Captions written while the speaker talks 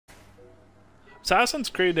Assassin's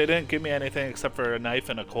Creed, they didn't give me anything except for a knife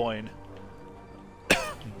and a coin.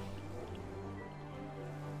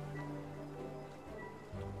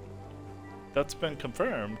 That's been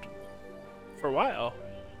confirmed for a while.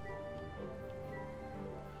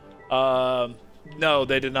 No,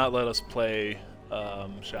 they did not let us play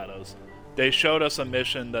Shadows. They showed us a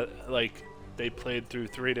mission that, like, they played through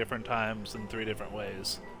 3 different times in 3 different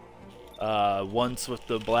ways. Once with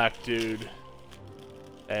the black dude,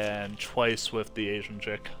 and twice with the Asian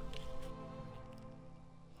chick.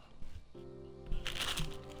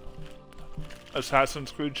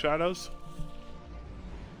 Assassin's Creed Shadows?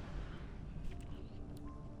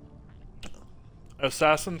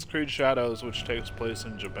 Assassin's Creed Shadows, which takes place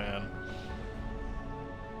in Japan.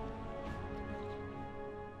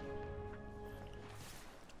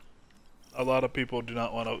 A lot of people do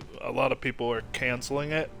not want to. A lot of people are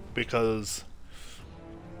canceling it because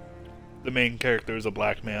the main character is a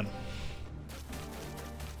black man.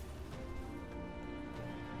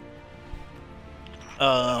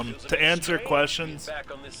 To answer questions.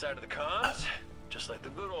 Back on this side of the comms, just like the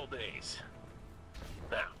good old days.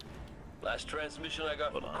 Now, last transmission I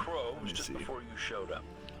got from Crow was just before you showed up.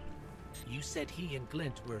 You said he and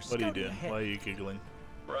Glint were. What are you doing? Why are you giggling?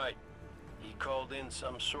 Right. He called in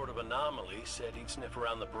some sort of anomaly, said he'd sniff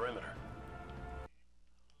around the perimeter.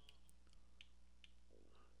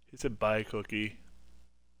 He said bye, Cookie.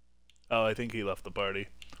 Oh, I think he left the party.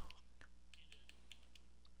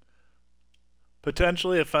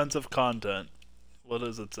 Potentially offensive content. What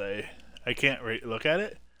does it say? I can't look at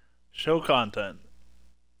it. Show content.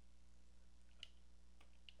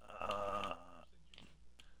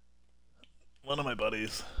 One of my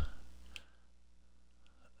buddies.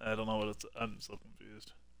 I don't know what it's. I'm so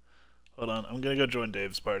confused. Hold on. I'm gonna go join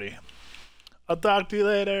Dave's party. I'll talk to you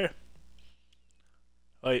later.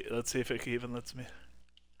 Wait, let's see if it even lets me.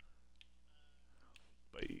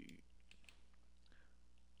 Bye.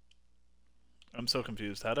 I'm so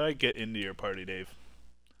confused. How do I get into your party, Dave?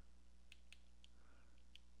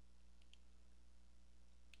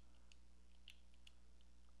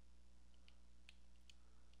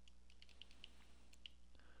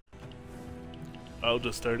 I'll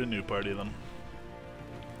just start a new party then.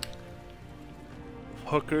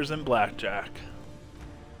 Hookers and blackjack.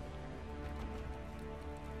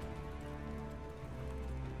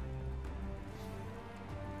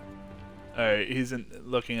 Alright, he's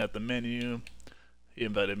looking at the menu. He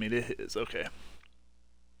invited me to his. Okay.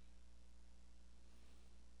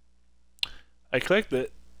 I clicked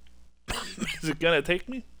it. Is it gonna take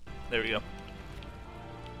me? There we go.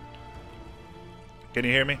 Can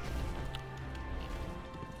you hear me?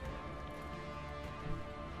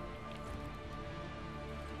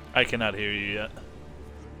 I cannot hear you yet.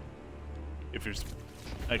 If you're...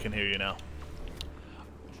 I can hear you now.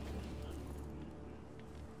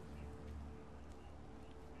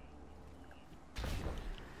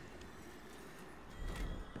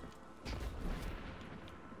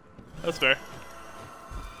 That's fair.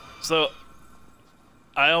 So,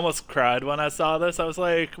 I almost cried when I saw this. I was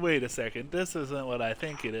like, wait a second, this isn't what I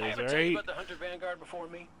think it is, right? Tell you about the Hunter Vanguard before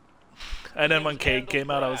me? And then when Cade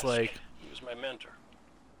came out, I was like... He was my mentor.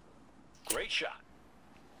 Great shot.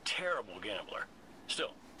 Terrible gambler.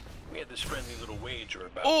 Still, we had this friendly little wager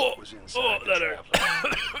about what was inside the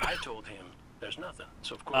Traveler. I told him there's nothing.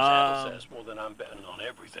 So of course Adel says, well then I'm betting on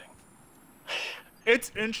everything.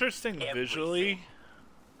 It's interesting visually,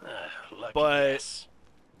 but... Guess.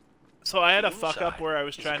 So I had a fuck up where I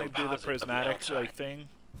was trying to do the prismatic like thing,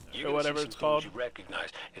 or whatever it's called. You recognize,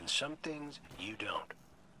 and some things you don't.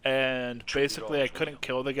 And basically I couldn't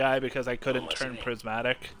kill the guy because I couldn't turn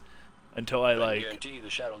prismatic until I like... I guarantee you the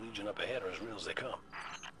Shadow Legion up ahead are as real as they come.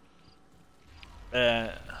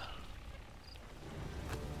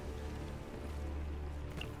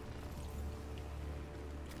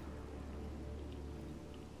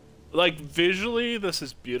 Like visually this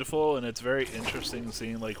is beautiful and it's very interesting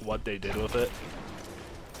seeing like what they did with it.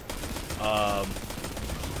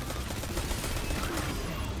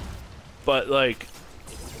 But like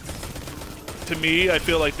to me I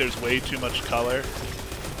feel like there's way too much color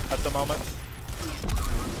at the moment.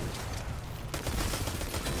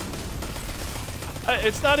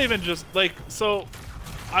 It's not even just like, so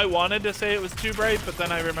I wanted to say it was too bright, but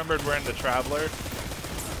then I remembered we're in the Traveler.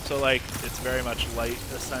 So like, it's very much light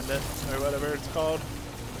ascendant, or whatever it's called.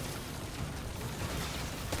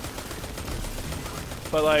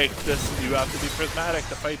 But like, this, you have to be prismatic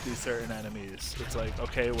to fight these certain enemies. It's like,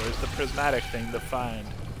 okay, where's the prismatic thing to find?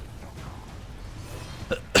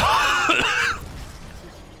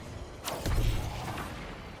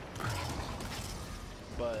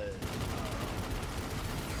 But...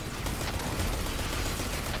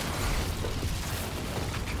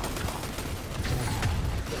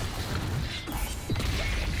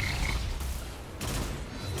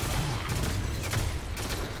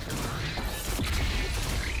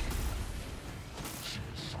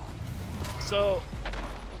 So,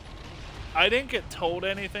 I didn't get told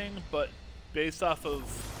anything, but based off of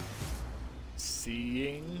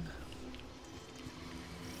seeing,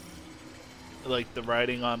 like the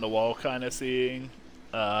writing on the wall kind of seeing,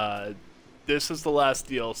 this is the last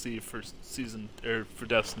DLC for season, or for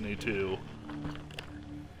Destiny 2.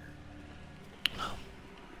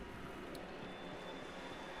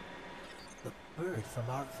 The bird from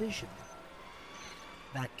our vision.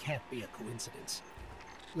 That can't be a coincidence.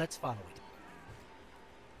 Let's follow it.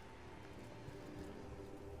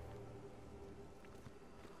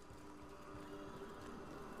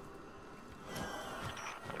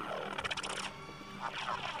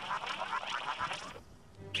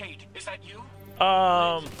 Kate, is that you?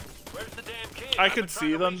 Where's the damn cave? I could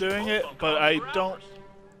see them doing it, but I don't.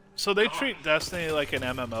 So they treat Destiny like an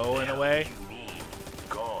MMO in a way.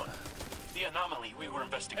 Gone. The anomaly we were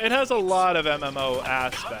investigating. It has a lot of MMO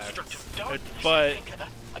aspects, but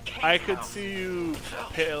I could see you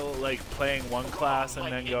like playing one class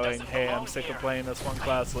and then going, "Hey, I'm sick of playing this one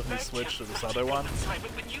class. Let me switch to this other one."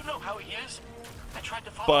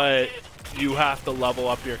 But you have to level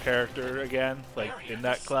up your character again, like in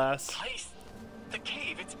that class. The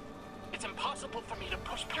cave, it's impossible for me to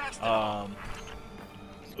push past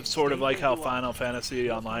it. It's sort of like how Final Fantasy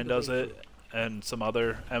Online does it, and some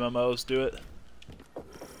other MMOs do it.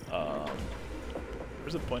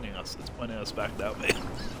 Where's it pointing us? It's pointing us back that way.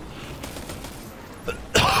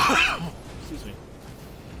 Excuse me.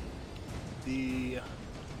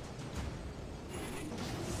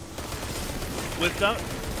 With that,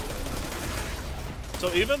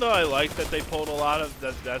 so even though I like that they pulled a lot of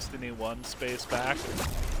the Destiny 1 space back,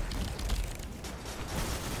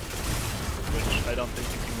 which I don't think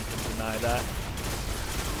you can deny that.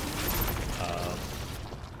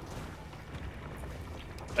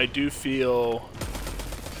 I do feel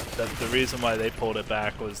that the reason why they pulled it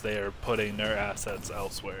back was they are putting their assets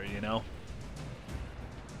elsewhere, you know?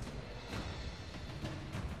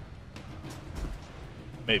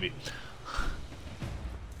 Maybe.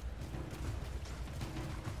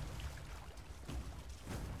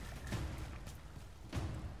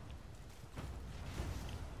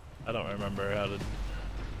 I don't remember how to...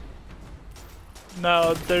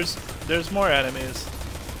 No, there's more enemies.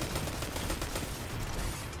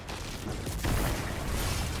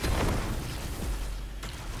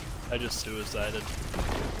 I just suicided.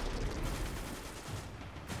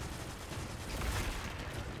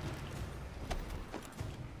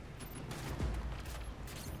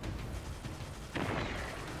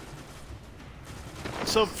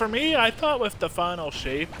 So for me, I thought with the final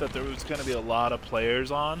shape that there was going to be a lot of players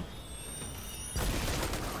on.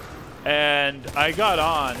 And I got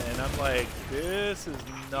on, and I'm like, this is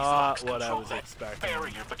not what I was expecting.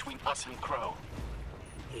 Barrier between us and Crow.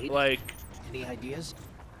 Like, any ideas?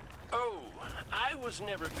 Oh, I was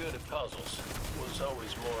never good at puzzles. Was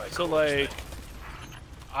always more like. So like,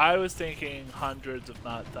 I was thinking hundreds, if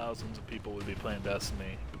not thousands, of people would be playing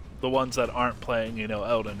Destiny. The ones that aren't playing, you know,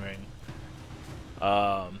 Elden Ring.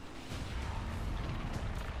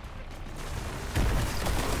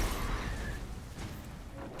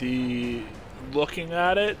 Looking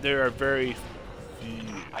at it, there are very few.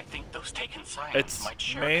 I think those taken sides It's might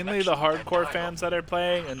share mainly the connections hardcore that fans that are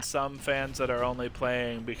playing, and some fans that are only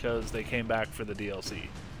playing because they came back for the DLC.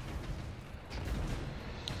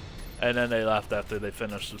 And then they left after they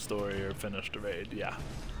finished the story or finished the raid, yeah.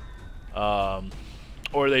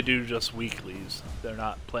 Or they do just weeklies. They're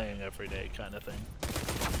not playing every day kind of thing.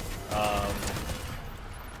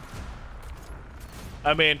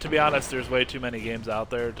 I mean, to be honest, there's way too many games out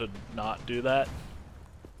there to not do that.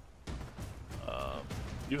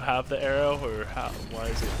 You have the arrow, or how? Why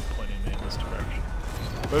is it pointing me in this direction?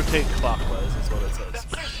 Rotate clockwise is what it says.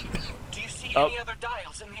 Do you see any other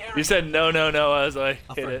dials in the area? You said no, no, no as I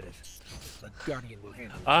hit it. The Guardian will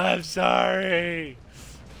handle it. I'm sorry.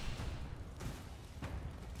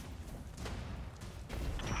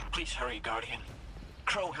 Please hurry, Guardian.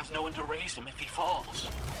 Crow has no one to raise him if he falls.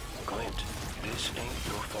 Glint, this ain't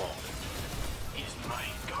your fault. He's my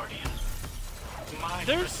Guardian.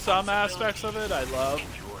 There's some aspects of it I love,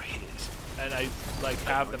 and I like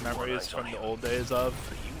have the memories from the old days of,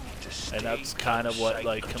 and that's kind of what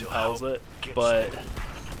like compels it. But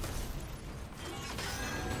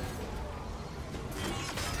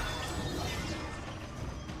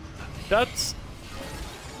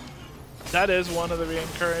that is one of the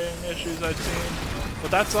recurring issues I've seen.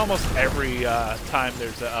 But that's almost every time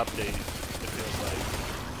there's an update, it feels like.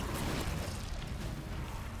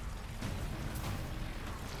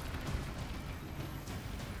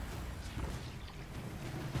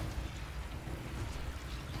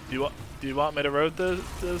 Do you want me to road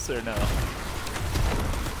this or no?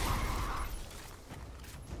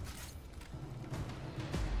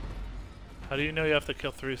 How do you know you have to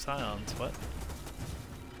kill 3 Scions? What?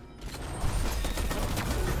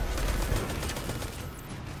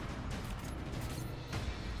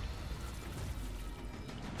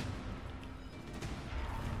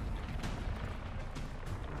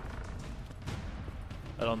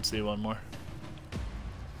 I don't see one more.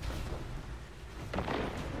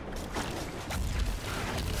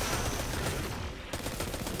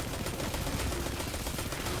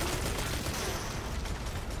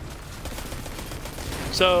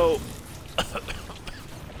 So,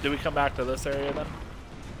 do we come back to this area then?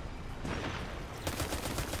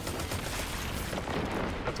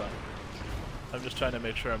 That's all. I'm just trying to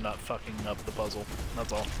make sure I'm not fucking up the puzzle.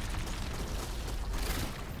 That's all.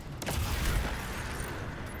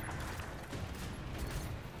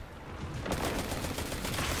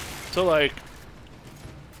 So like,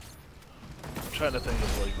 I'm trying to think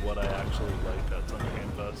of like what I actually liked at Summer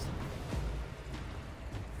Game Fest.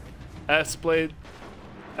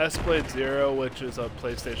 S-Blade Zero, which is a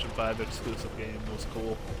PlayStation 5 exclusive game, was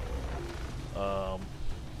cool.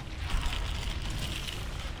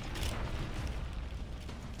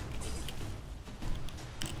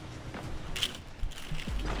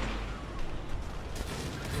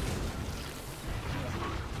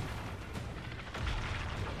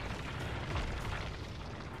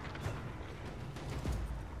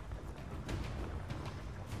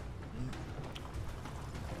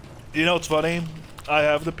 You know what's funny? I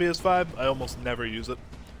have the PS5. I almost never use it.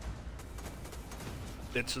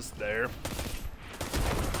 It's just there.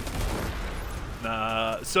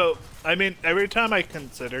 Nah. So, I mean, every time I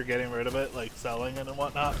consider getting rid of it, like selling it and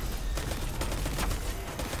whatnot,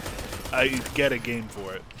 I get a game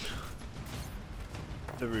for it.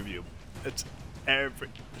 The review. It's every...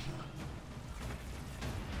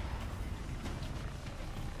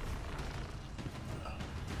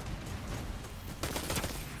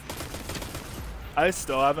 I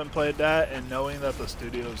still haven't played that, and knowing that the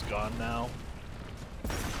studio's gone now.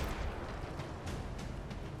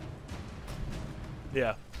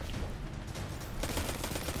 Yeah.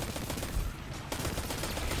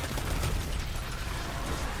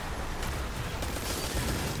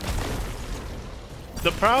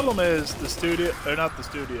 The problem is the studio, or not the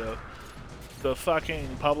studio, the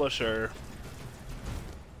fucking publisher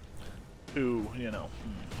who, you know,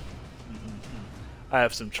 I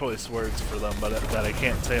have some choice words for them, but that I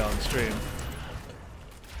can't say on stream.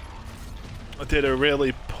 Did a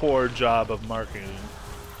really poor job of marketing.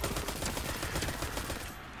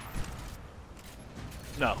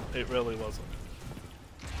 No, it really wasn't.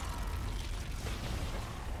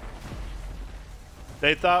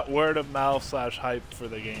 They thought word of mouth / hype for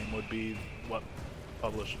the game would be what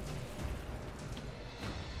published.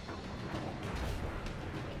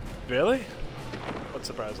 Really? What's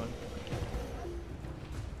surprising?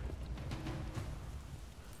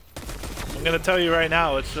 I'm gonna tell you right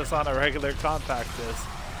now, it's just on a regular compact disc.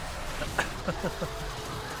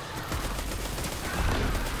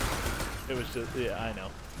 It was just, yeah, I know.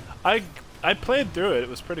 I played through it. It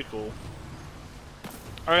was pretty cool.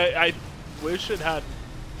 All right, I wish it had.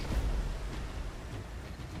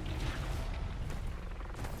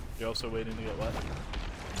 You're also waiting to get what?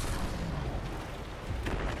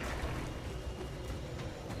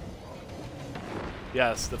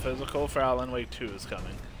 Yes, the physical for Alan Wake 2 is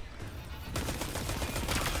coming.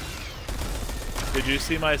 Did you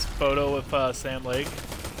see my photo with Sam Lake?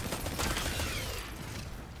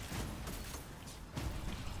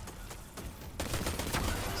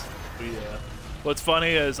 Yeah. What's funny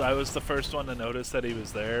is I was the first one to notice that he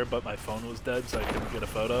was there, but my phone was dead, so I couldn't get a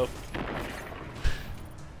photo.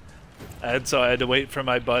 And so I had to wait for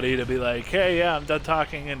my buddy to be like, hey, yeah, I'm done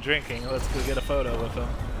talking and drinking. Let's go get a photo with him.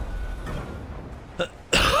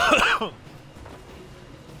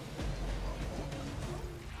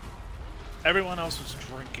 Everyone else was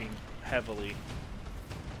drinking heavily.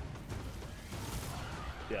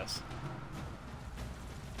 Yes.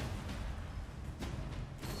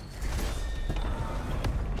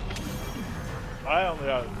 I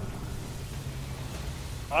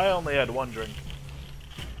only had one drink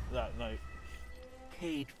that night.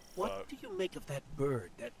 Cade, what do you make of that bird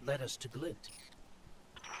that led us to Glint?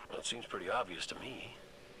 Well, it seems pretty obvious to me.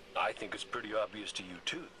 I think it's pretty obvious to you,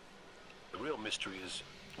 too. The real mystery is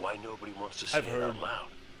why nobody wants to say it out loud.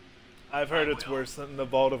 I've heard it's worse than the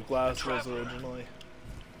Vault of Glass was originally.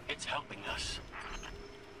 It's helping us.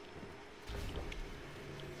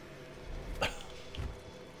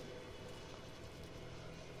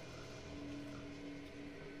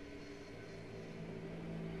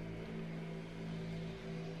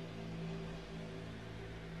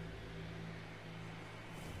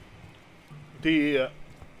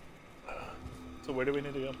 So where do we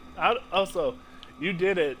need to go? Also, you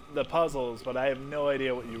did it, the puzzles, but I have no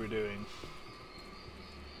idea what you were doing.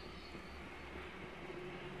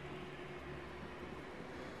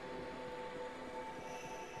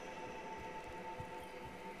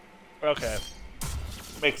 Okay.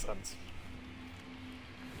 Makes sense.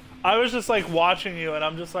 I was just like watching you and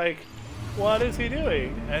I'm just like, what is he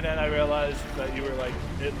doing? And then I realized that you were like,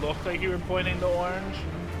 it looked like you were pointing to orange,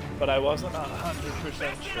 but I wasn't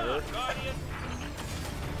 100% sure.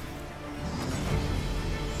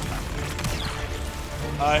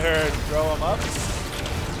 I heard throw him up.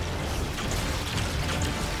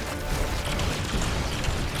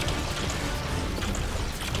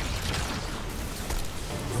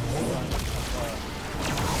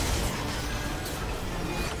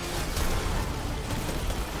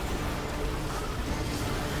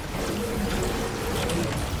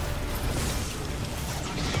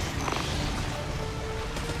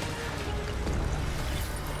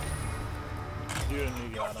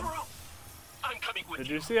 Did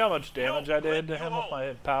you see how much damage I did to him with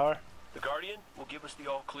my power? The Guardian will give us the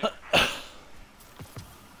all clear.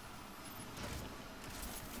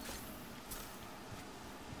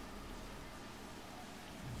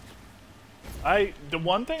 The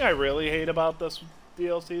one thing I really hate about this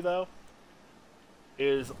DLC though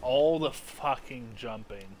is all the fucking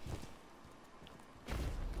jumping.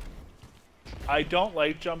 I don't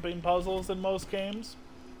like jumping puzzles in most games.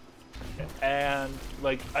 And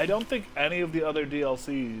like I don't think any of the other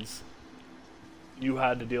DLCs you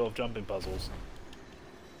had to deal with jumping puzzles.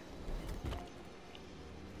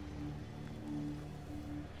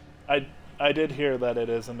 I did hear that it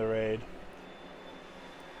is in the raid.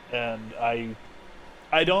 And I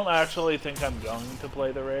don't actually think I'm going to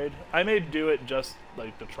play the raid. I may do it just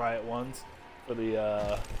like to try it once for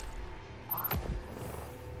the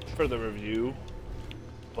review,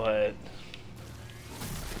 but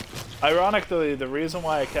ironically the reason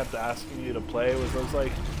why I kept asking you to play was I was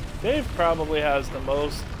like, Dave probably has the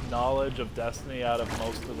most knowledge of Destiny out of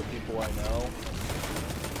most of the people I know.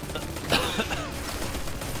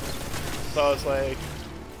 So I was like,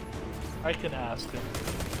 I can ask him.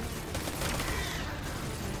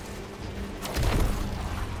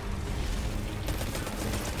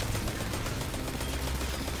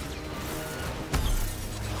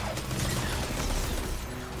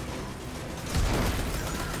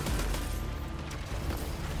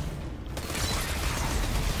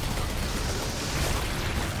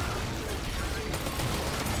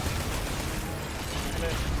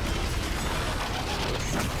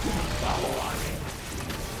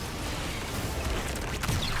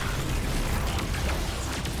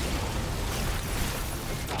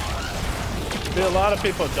 A lot of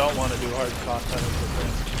people don't want to do hard content as a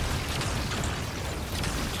thing.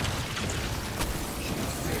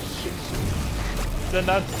 Then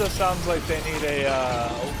that just sounds like they need a,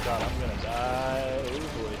 oh god, I'm gonna die. Oh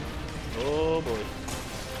boy. Oh boy.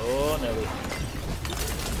 Oh Nelly.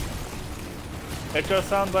 It just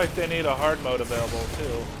sounds like they need a hard mode available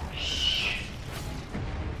too.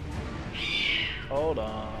 Hold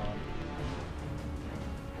on.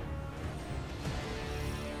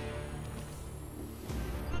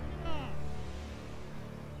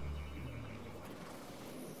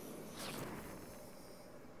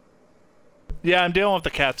 Yeah, I'm dealing with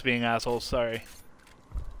the cats being assholes, sorry.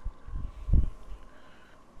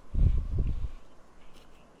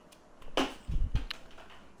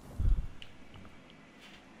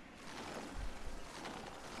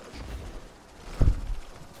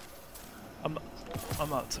 I'm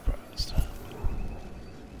not surprised.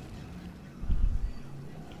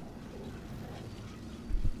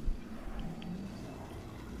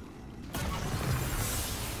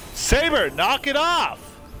 Saber, knock it off!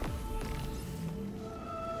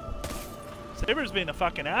 Saber's being a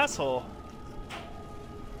fucking asshole.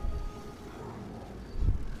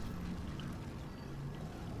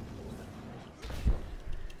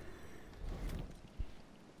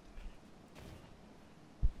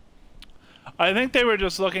 I think they were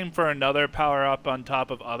just looking for another power-up on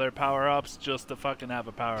top of other power-ups just to fucking have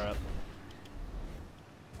a power-up.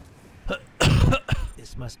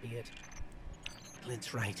 This must be it.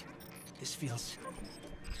 Lynn's right. This feels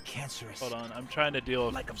cancerous. Hold on, I'm trying to deal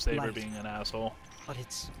with like Saber blight. being an asshole. But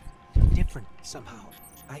it's different somehow.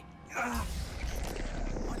 Ow.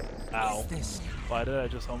 What is this? Why did I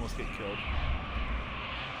just almost get killed?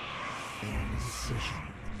 Incision.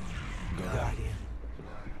 Guardian.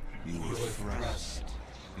 You were thrust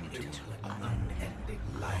into an unending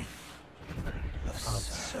life of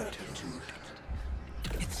certitude.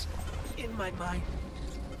 It's in my mind,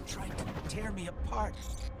 trying to tear me apart.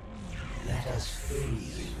 Let us free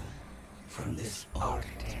you from this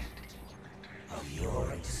architect of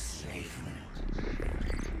your enslavement.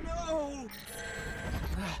 No!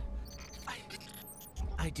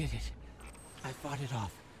 I did it. I fought it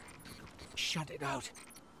off. Shut it out.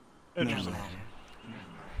 Interesting.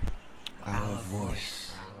 Our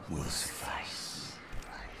voice will suffice.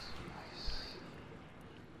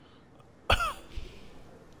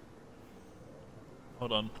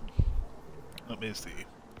 Hold on. Let me see.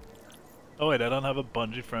 Oh wait, I don't have a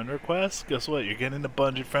Bungie friend request? Guess what? You're getting a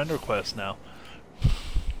Bungie friend request now.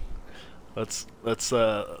 Let's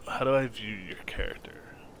how do I view your character?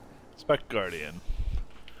 Spec Guardian.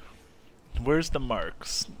 Where's the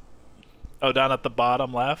marks? Oh, down at the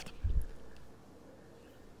bottom left?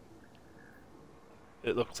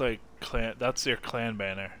 It looks like clan, that's your clan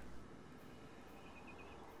banner.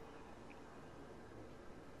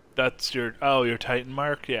 That's your, oh, your Titan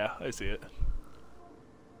mark? Yeah, I see it.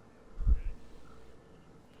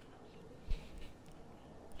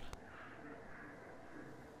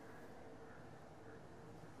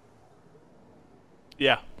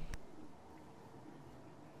 Yeah.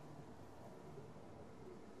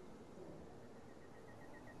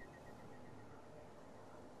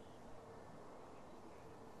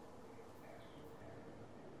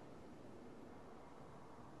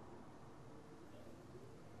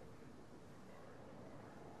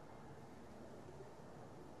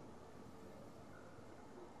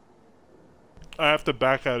 I have to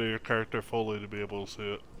back out of your character fully to be able to see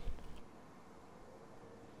it.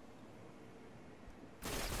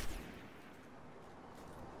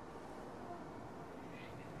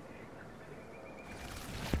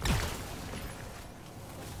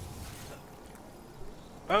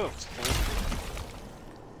 Oh, that's cool.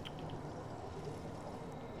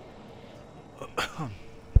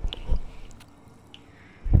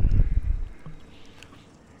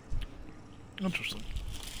 Interesting.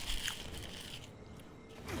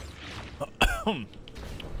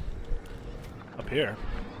 Up here.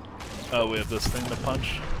 Oh, we have this thing to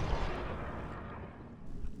punch.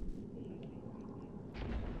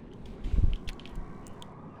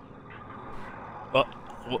 Oh,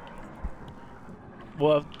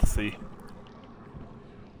 we'll have to see.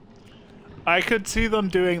 I could see them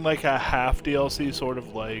doing like a half DLC, sort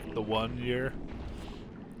of like the 1 year.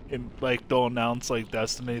 Like they'll announce like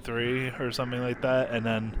Destiny 3 or something like that, and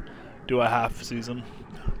then do a half season.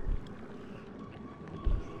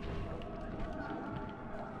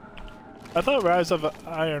 I thought Rise of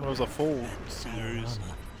Iron was a full series.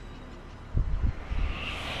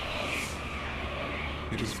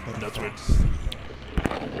 It is but That's right.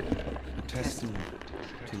 a testament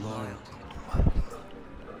to loyalty,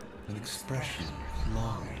 an expression of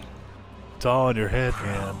longing. It's all in your head,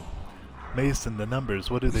 man. Mason, the numbers,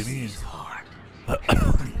 what do they mean? His heart,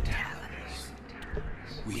 open talons.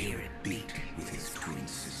 We hear it beat with his twin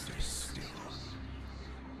sisters still.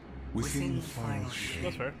 Within the final That's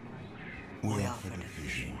shape, fair. we offered a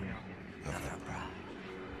vision of our pride.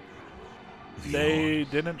 They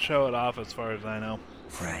didn't show it off as far as I know.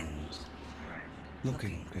 Friends,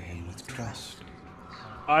 looking to him with trust.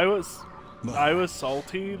 I was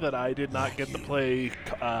salty that I did not get to play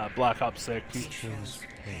Black Ops 6. He chose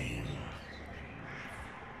pain.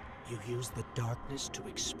 You use the darkness to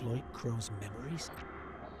exploit Crow's memories?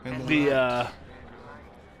 And The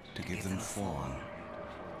to give them form.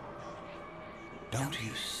 Don't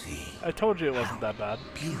you see? I told you it wasn't that bad.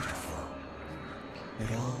 Beautiful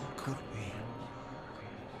it all could be.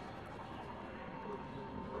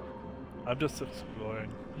 I'm just exploring.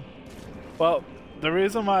 Well, the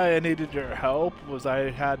reason why I needed your help was I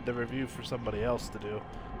had the review for somebody else to do,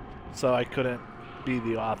 so I couldn't be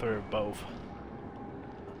the author of both.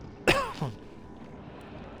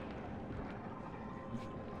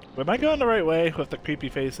 Am I going the right way with the creepy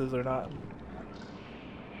faces or not?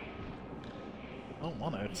 I don't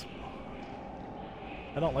want to.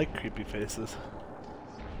 I don't like creepy faces.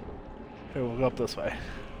 Here, we'll go up this way.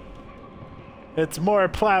 It's more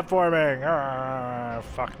platforming! Arrgh,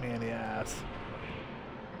 fuck me in the ass.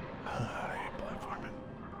 I hate platforming.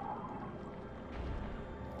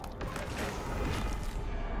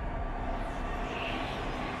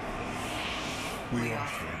 We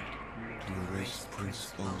offer it to erase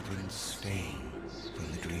Prince Uldren's stain from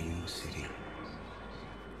the Dreaming City.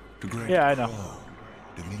 To grant Yeah, I know. Crow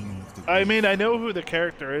dominion of the I mean, I Reef, know who the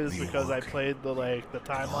character is the because I Orc, played the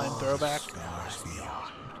timeline all throwback, stars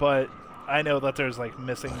beyond. but I know that there's like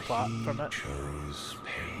missing But plot he from it. chose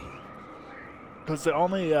pain. Because the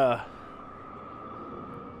only, yeah,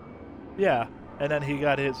 and then he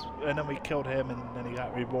got his, and then we killed him, and then he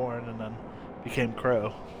got reborn, and then became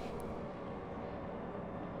Crow.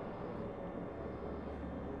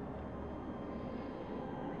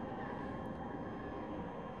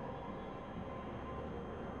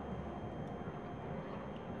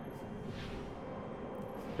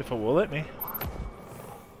 If it will let me.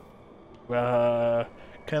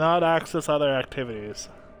 Cannot access other activities.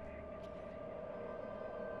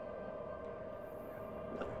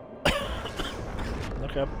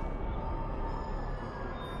 Okay.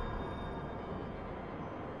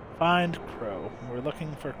 Find Crow. We're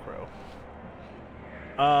looking for Crow.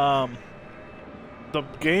 The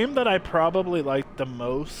game that I probably liked the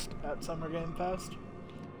most at Summer Game Fest,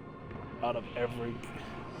 out of every...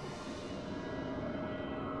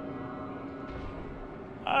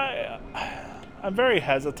 I'm very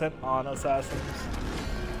hesitant on Assassins.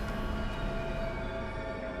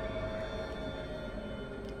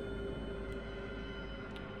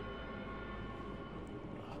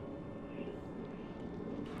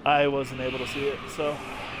 I wasn't able to see it, so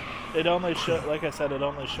it only showed, like I said, it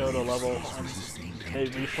only showed a level, and they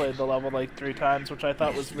replayed the level like 3 times, which I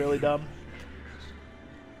thought was really dumb.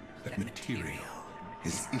 That material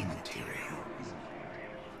is immaterial.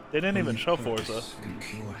 They didn't even show Forza. Can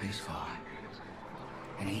cure his heart,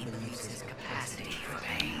 and he believes his capacity for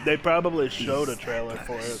pain. They probably showed a trailer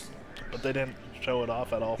for it, but they didn't show it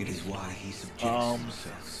off at all. It is why he subjects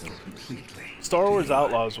himself so completely. Star Wars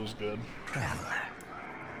Outlaws was good. Traveler.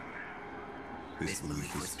 This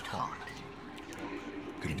belief was taught,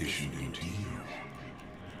 conditioned into you.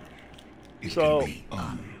 It So, can be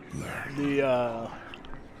unlearned.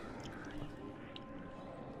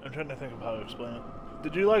 I'm trying to think of how to explain it.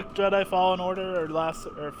 Did you like Jedi Fallen Order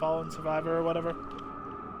or Fallen Survivor or whatever?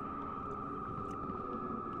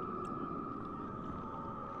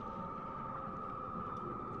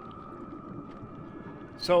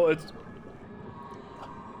 So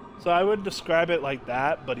I would describe it like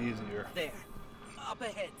that, but easier. There. Up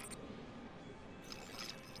ahead.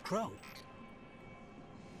 Crow.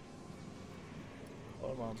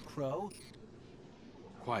 Hold on. Crow.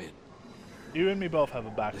 Quiet. You and me both have a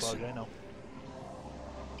backlog, Listen. I know.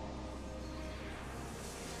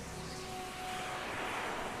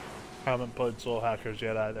 Haven't played Soul Hackers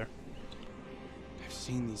yet either. I've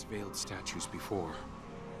seen these veiled statues before.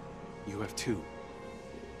 You have too.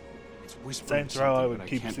 It's whispering Saints Row I something, would but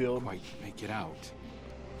keep I can't sealed. quite make it out.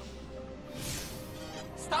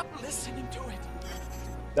 Stop listening to it.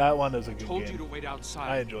 That one is a good Told you game. to wait outside.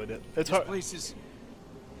 I enjoyed it. It's This hard. place is...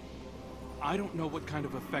 I don't know what kind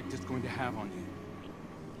of effect it's going to have on you.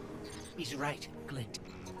 He's right, Glint.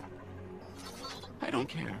 I don't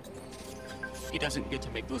care. He doesn't get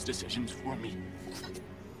to make those decisions for me.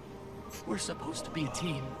 We're supposed to be a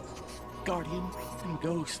team. Guardian and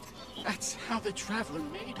Ghost. That's how the Traveler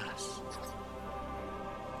made us.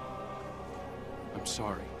 I'm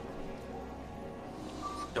sorry.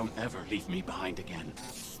 Don't ever leave me behind again.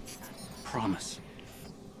 Promise.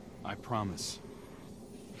 I promise.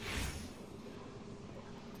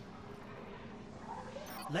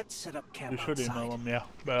 Let's set up camp You should outside. email him, yeah.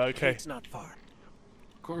 But okay. It's not far.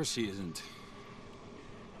 Of course he isn't.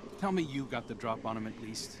 Tell me you got the drop on him at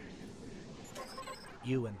least.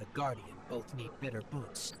 You and the Guardian both need better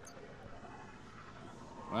boots.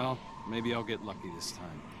 Well, maybe I'll get lucky this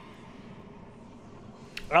time.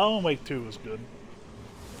 Alan Wake 2 was good.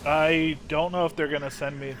 I don't know if they're gonna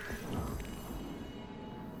send me...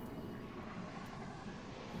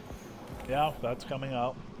 Yeah, that's coming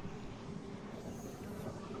out.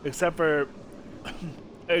 Except for...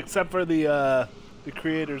 except for the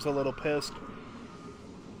creator's a little pissed.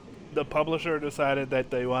 The publisher decided that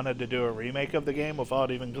they wanted to do a remake of the game without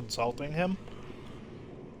even consulting him.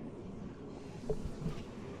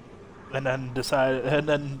 And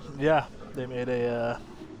then yeah, they made a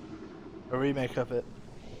remake of it.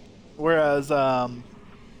 Whereas,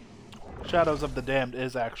 Shadows of the Damned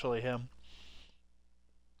is actually him.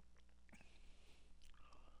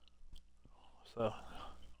 So.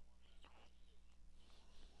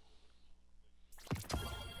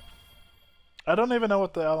 I don't even know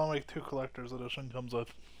what the Alan Wake 2 Collector's Edition comes with.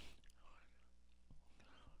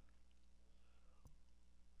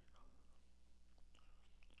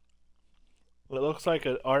 It looks like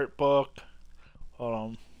an art book. Hold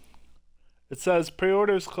on. It says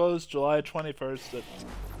pre-orders closed July 21st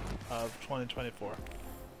of 2024.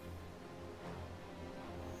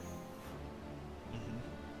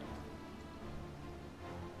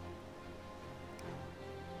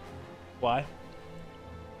 Why?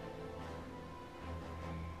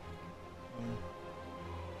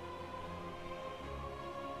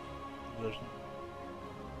 There's...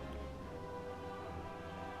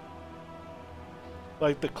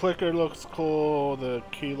 Like, the clicker looks cool, the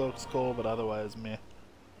key looks cool, but otherwise, meh.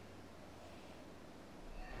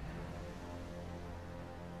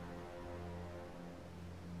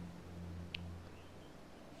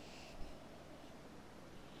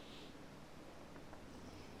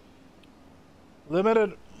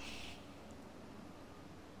 Limited.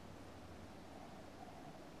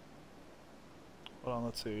 Hold on,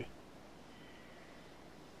 let's see.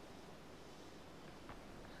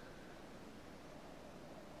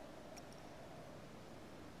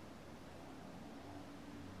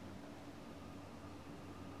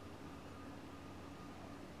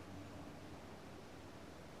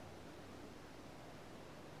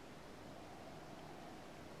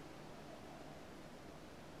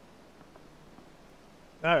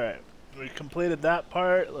 Alright, we completed that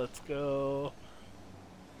part. Let's go.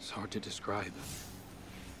 It's hard to describe.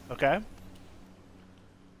 Okay.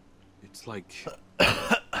 It's like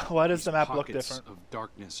Why does the these map look pockets different? of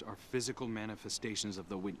darkness are physical manifestations of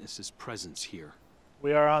the witness's presence here.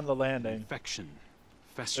 We are on the landing. Infection,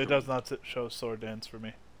 It festering. does not show sword dance for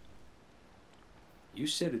me. You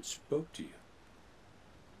said it spoke to you.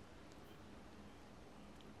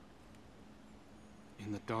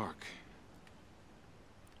 In the dark,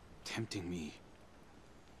 tempting me.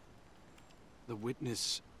 The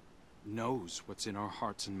witness knows what's in our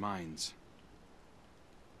hearts and minds.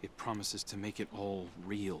 It promises to make it all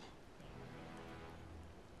real.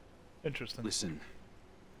 Interesting. Listen,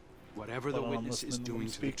 whatever the Hold on, I'm witness is listening to them doing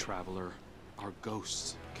to the speak. traveler, our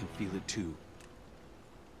ghosts can feel it too.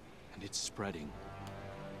 And it's spreading.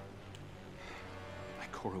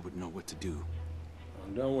 Ikora would know what to do. Oh,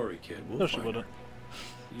 don't worry, kid. We'll No, she find wouldn't. her.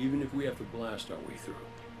 Even if we have to blast our way through.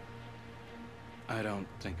 I don't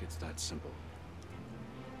think it's that simple.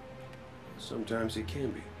 Sometimes it can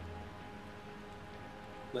be.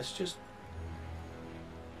 Let's just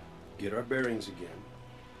get our bearings again.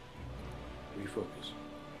 Refocus.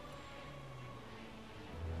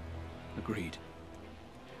 Agreed.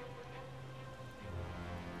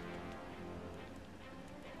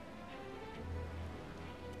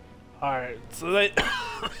 Alright, so they...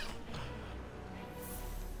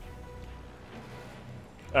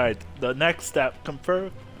 Alright, the next step, confer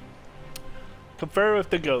with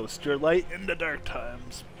the ghost, your light in the dark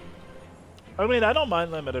times. I mean, I don't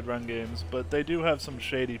mind limited run games, but they do have some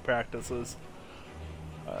shady practices.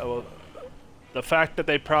 Well, the fact that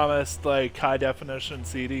they promised like high definition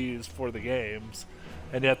CDs for the games,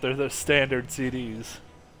 and yet they're the standard CDs.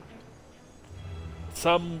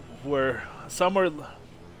 Some were,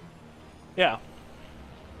 yeah.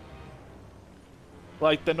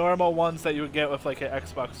 Like the normal ones that you would get with like an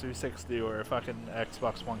Xbox 360 or a fucking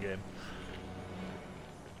Xbox One game.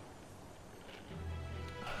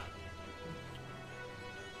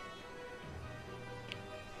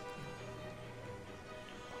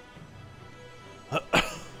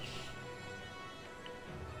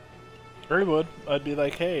 I would. I'd be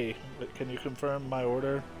like, hey, can you confirm my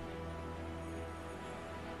order?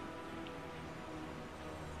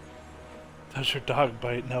 Does your dog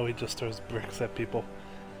bite? No, he just throws bricks at people.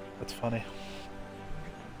 That's funny.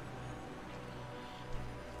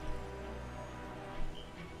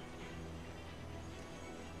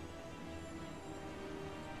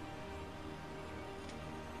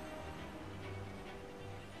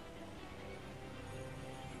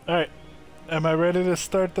 Alright. Am I ready to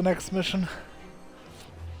start the next mission?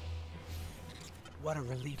 What a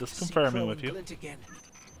relief Just to see confirming Crow with and you. Glint again.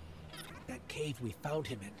 That cave we found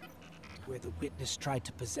him in, where the witness tried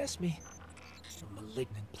to possess me. A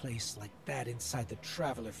malignant place like that inside the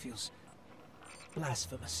Traveler feels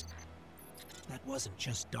blasphemous. That wasn't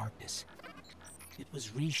just darkness. It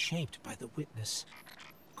was reshaped by the witness.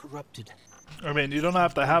 Corrupted. I mean, you don't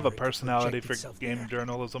have to have a It personality projected for itself game there.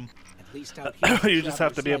 journalism. At least out here, the You just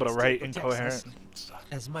have to Traveler's be able to light write still protects incoherent. us.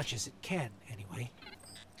 As much as it can, anyway.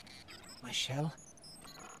 My shell?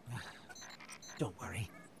 Don't worry.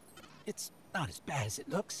 It's not as bad as it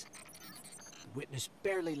looks. The witness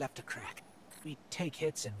barely left a crack. We take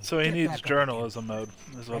hits and So he get needs back up journalism mode,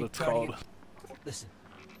 is what Right, it's Guardian? called. again. Listen,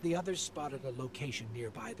 the others spotted a location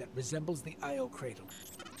nearby that resembles the Io Cradle.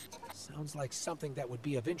 Sounds like something that would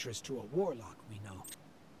be of interest to a warlock we know.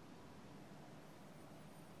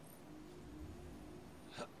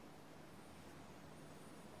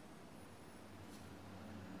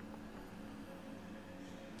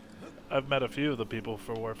 I've met a few of the people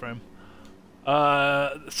for Warframe.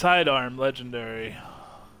 Sidearm, legendary.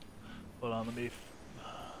 Hold on, let me...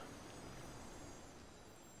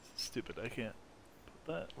 Stupid, I can't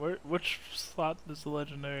put that... Which slot is the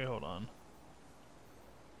legendary? Hold on.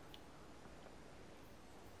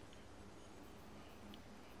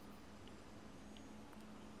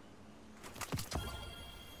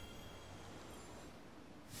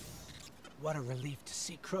 What a relief to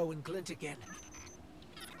see Crow and Glint again.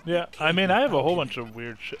 Yeah, I mean, I have a whole bunch of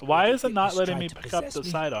weird shit. Why is it not letting me pick up the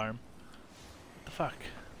sidearm? What the fuck?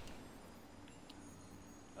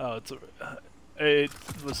 Oh, it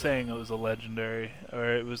was saying it was a legendary,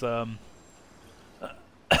 or it was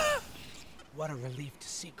What a relief to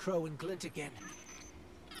see Crow and Glint again.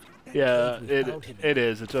 That yeah, cave we found him in, it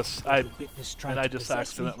is. It just where the witness tried I to just possess me.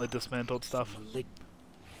 accidentally dismantled stuff.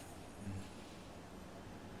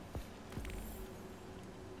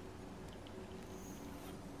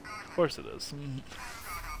 Of course it is.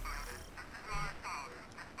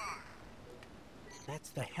 That's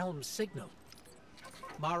the helm signal.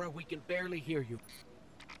 Mara, we can barely hear you.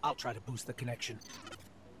 I'll try to boost the connection.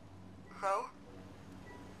 Crow?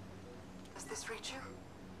 Does this reach you?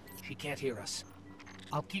 She can't hear us.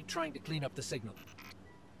 I'll keep trying to clean up the signal.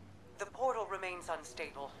 The portal remains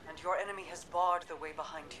unstable, and your enemy has barred the way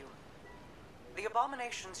behind you. The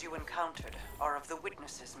abominations you encountered are of the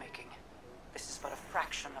Witness's making. This is but a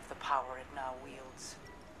fraction of the power it now wields.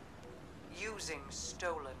 Using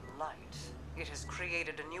stolen light, it has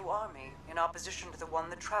created a new army in opposition to the one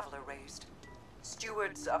the Traveler raised.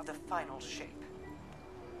 Stewards of the final shape.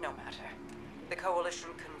 No matter. The Coalition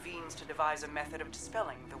convenes to devise a method of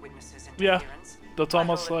dispelling the Witness's interference. Yeah, that's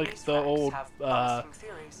almost Vital like the old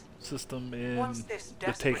theories. system in Once this The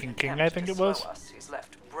desperate Taken King, attempt I think to it was. slow us is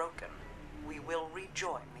left broken, we will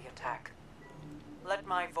rejoin the attack. Let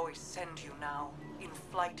my voice send you now, in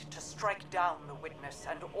flight to strike down the Witness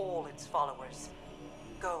and all its followers.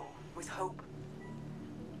 Go with hope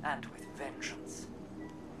and with vengeance.